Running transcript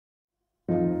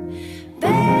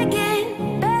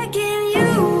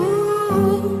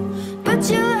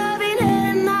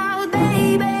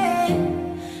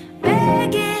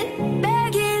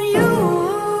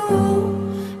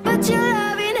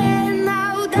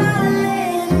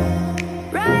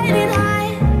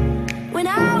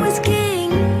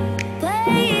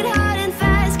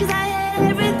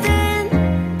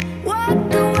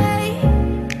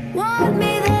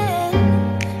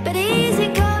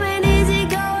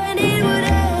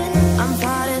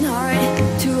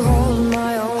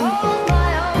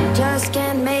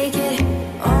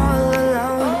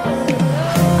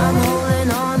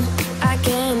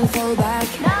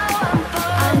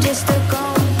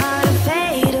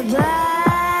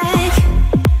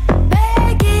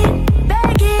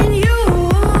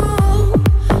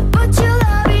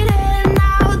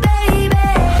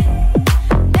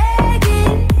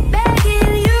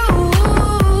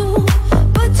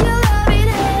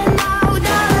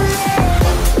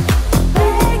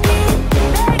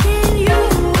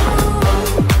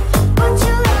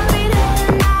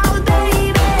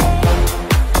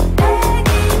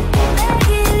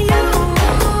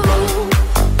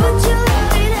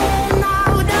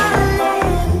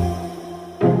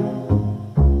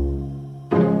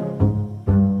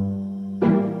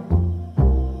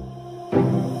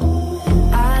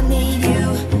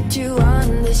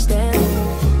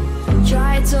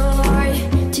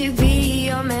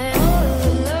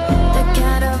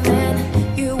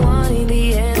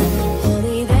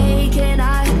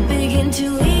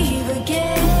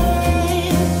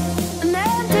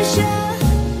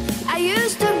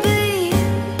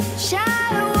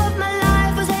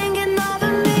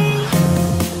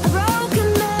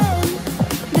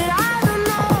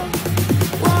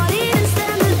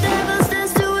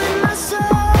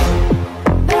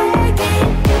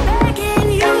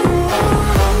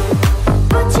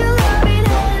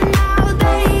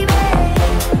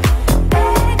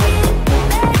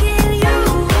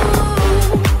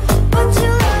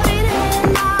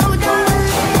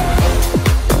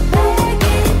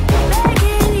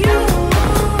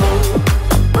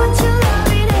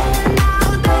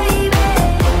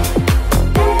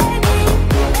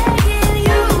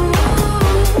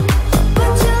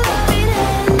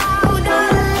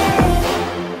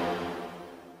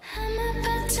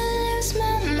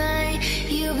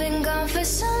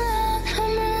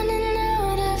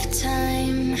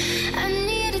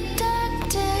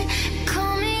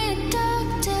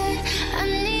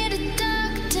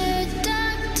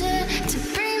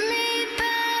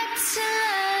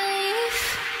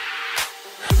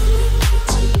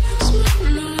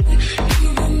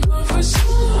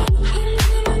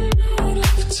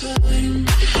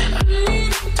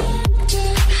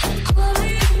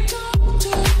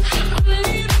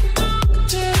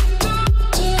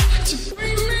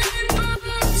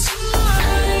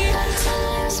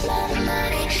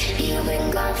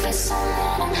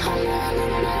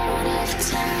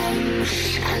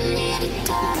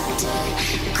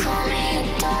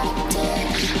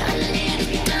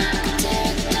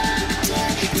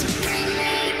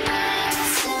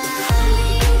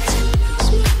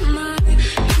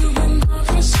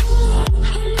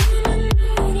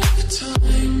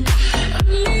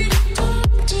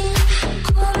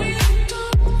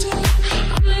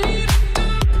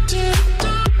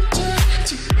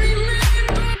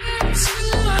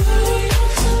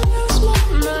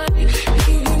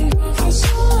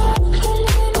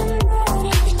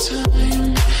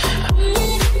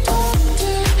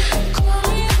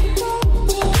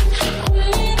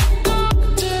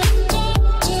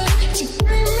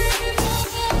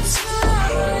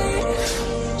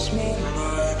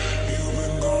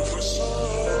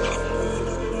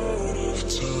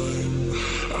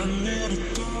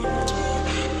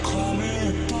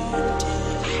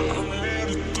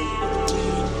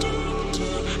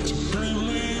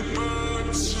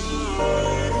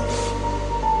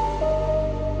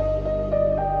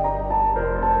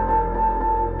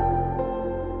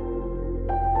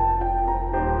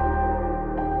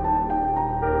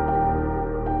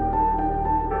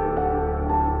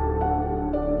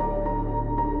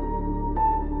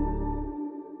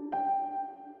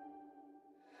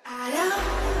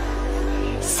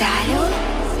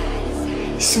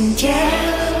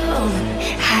숨겨온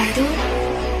하루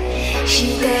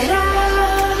시대로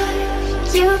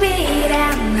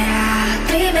유일한 나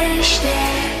primește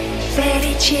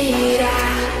fericirea.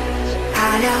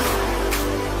 Alo,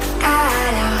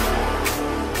 alo,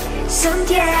 sunt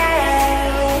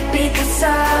eu,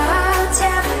 Picasso,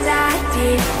 ți-am dat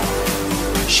timp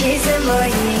și să mă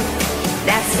iei,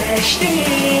 dar să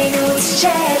știi, nu-ți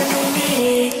cer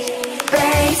nimic.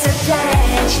 Vrei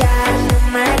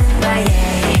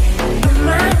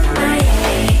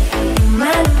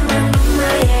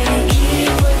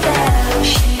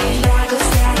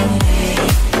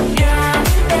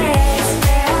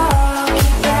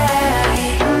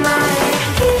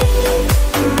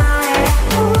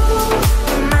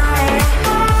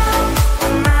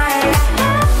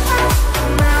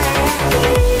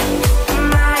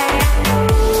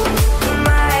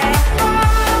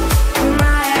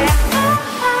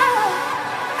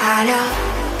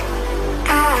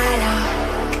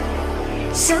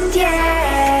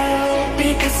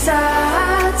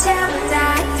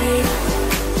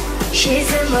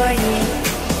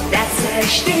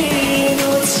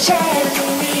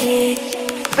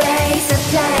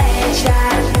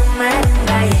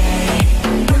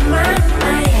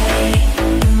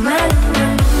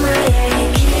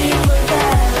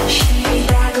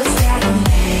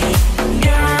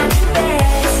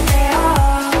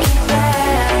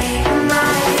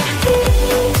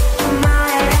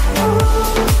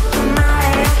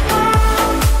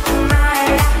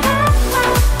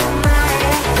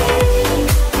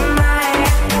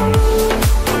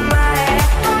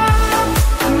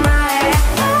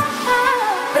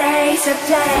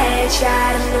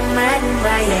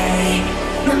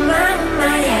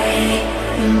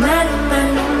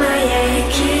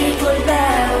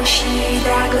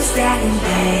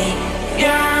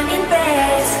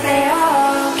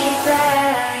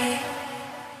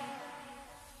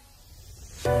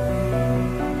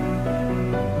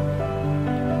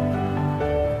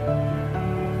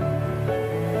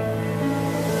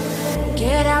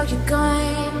Get out your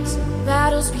guns,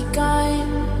 battle's begun.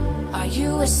 Are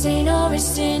you a saint or a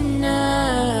sinner?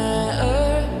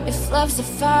 If love's a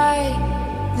fight,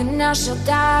 then I shall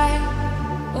die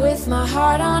with my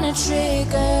heart on a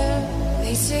trigger.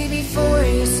 They say before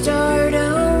you start a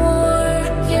war,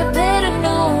 you better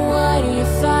know what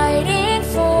you're fighting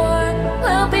for.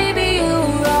 Well, baby,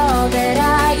 you're all that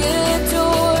I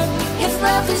adore. If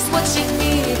love is what you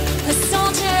need, a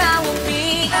soldier I will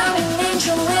be. I'm an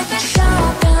angel with a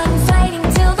shotgun, fighting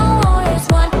till the war is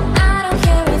won. I don't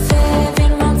care if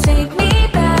heaven won't take me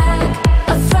back.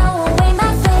 I'll throw away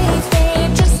my faith,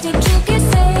 babe, just to keep you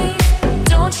safe.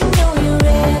 Don't you know you're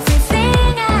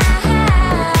everything I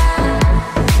have?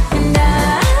 And I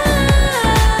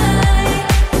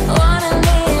wanna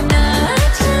live not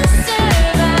just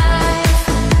survive.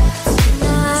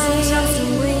 Tonight, sometimes to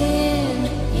win,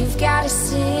 you've gotta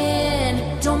sin.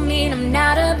 Don't mean I'm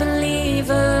not a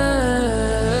believer.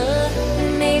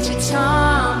 Major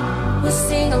Tom will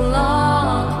sing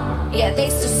along. Yeah, they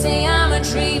still say I'm a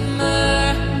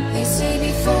dreamer. They say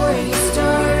before you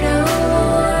start a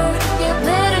war, you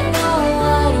better know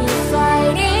what you're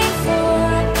fighting for.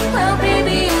 Well,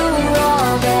 baby, you're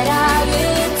all that I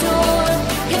adore.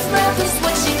 If love is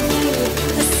what you need,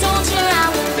 the soldier I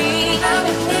will be. I'm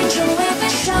an angel with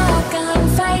a shotgun,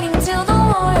 fighting till the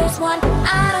war is won.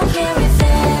 I don't care if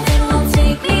heaven won't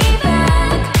take me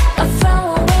back. I'll throw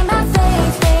away my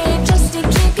faith, babe, just to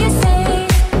keep you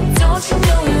safe. Don't you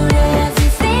know you're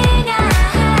everything I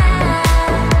have?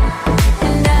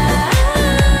 And I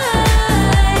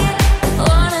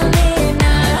wanna live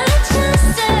not just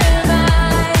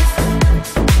survive.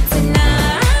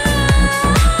 Tonight,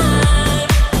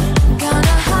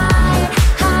 gonna hide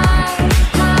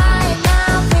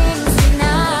my wings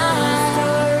tonight.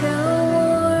 Start a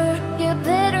war, you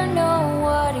better know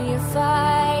what you're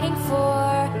fighting for.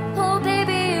 Oh,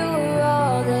 baby, you're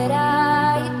all that I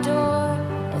adore.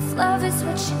 If love is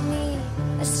what you need,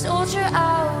 a soldier I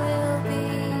will be.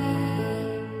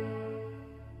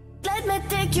 Let me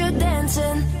take you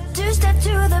dancing. Two-step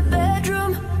to the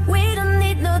bedroom. We don't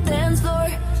need no dance floor.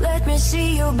 Let me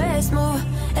see your best move.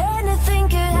 Anything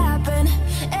could happen.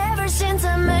 Ever since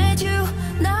I met you,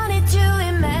 no need to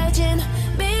imagine.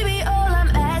 Baby, all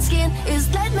I'm asking is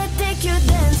let me take you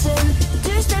dancing.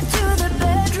 Two-step to the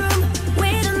bedroom. We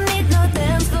don't need no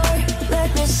dance floor. Let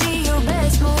me see your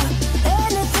best move.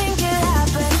 Anything could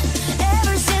happen.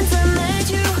 Ever since I met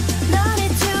you, no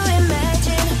need to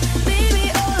imagine. Baby,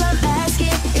 all I'm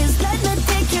asking is let me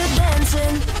take you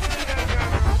dancing.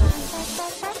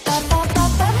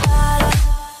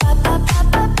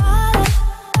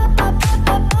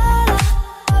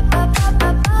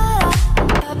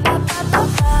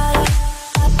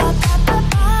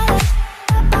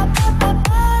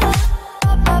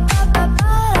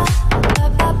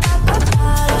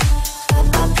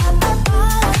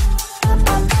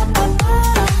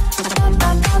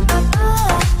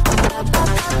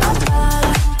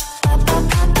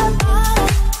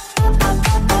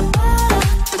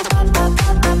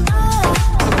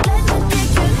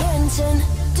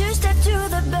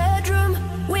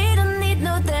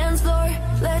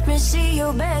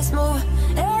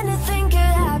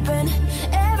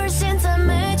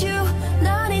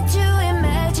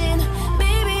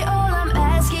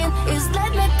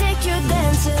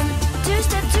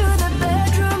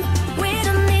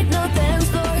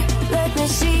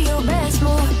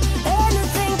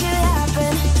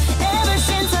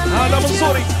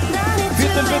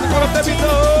 الكرة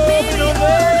الثابتة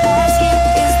الأولى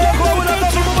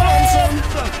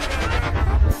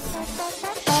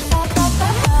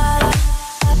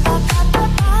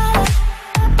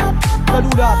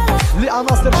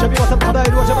لعناصر شبيبة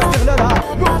القبائل وجب استغلالها.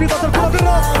 مفيدة الكرة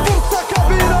بالراس، فرصة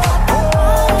كبيرة.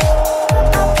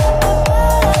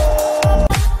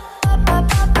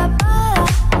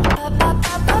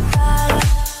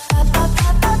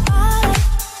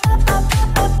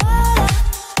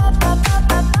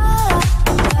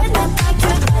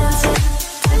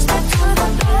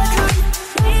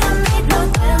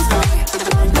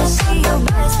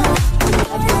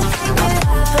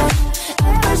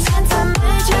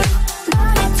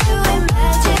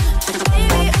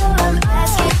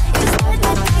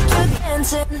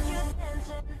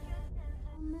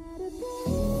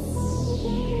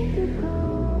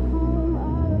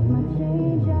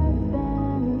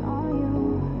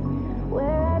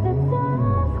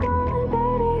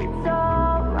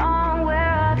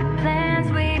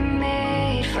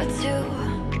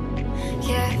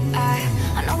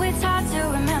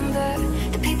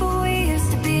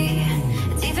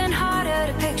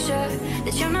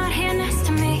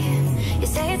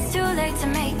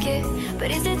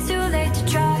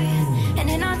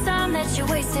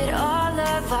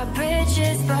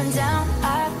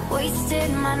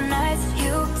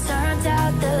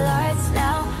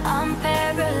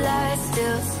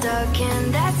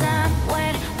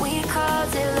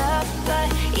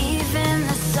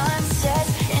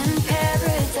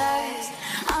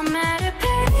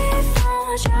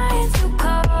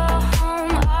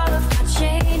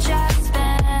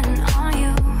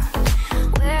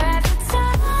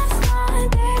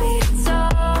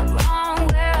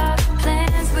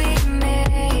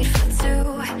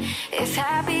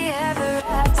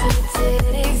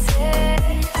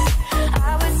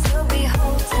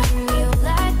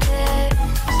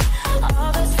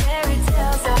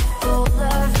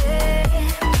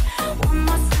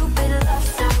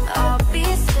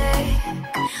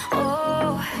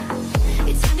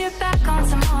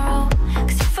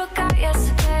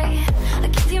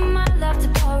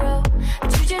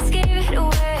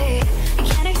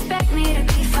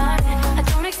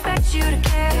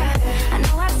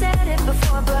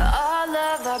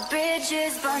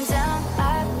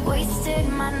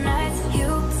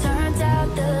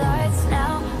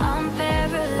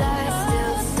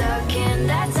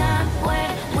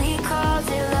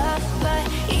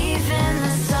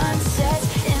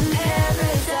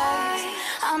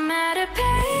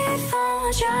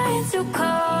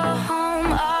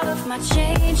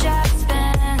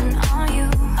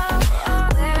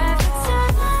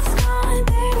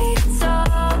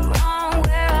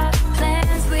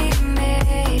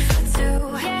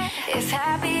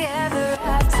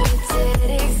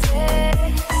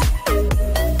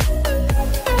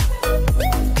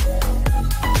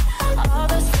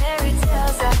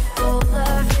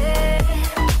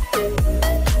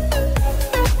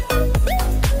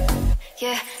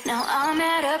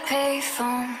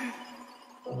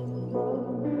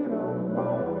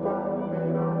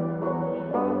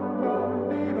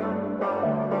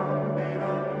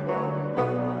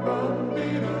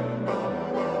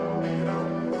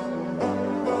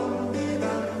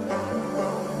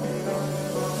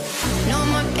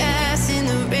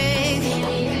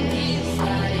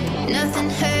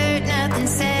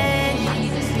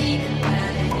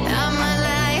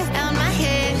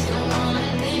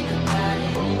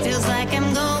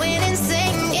 I'm going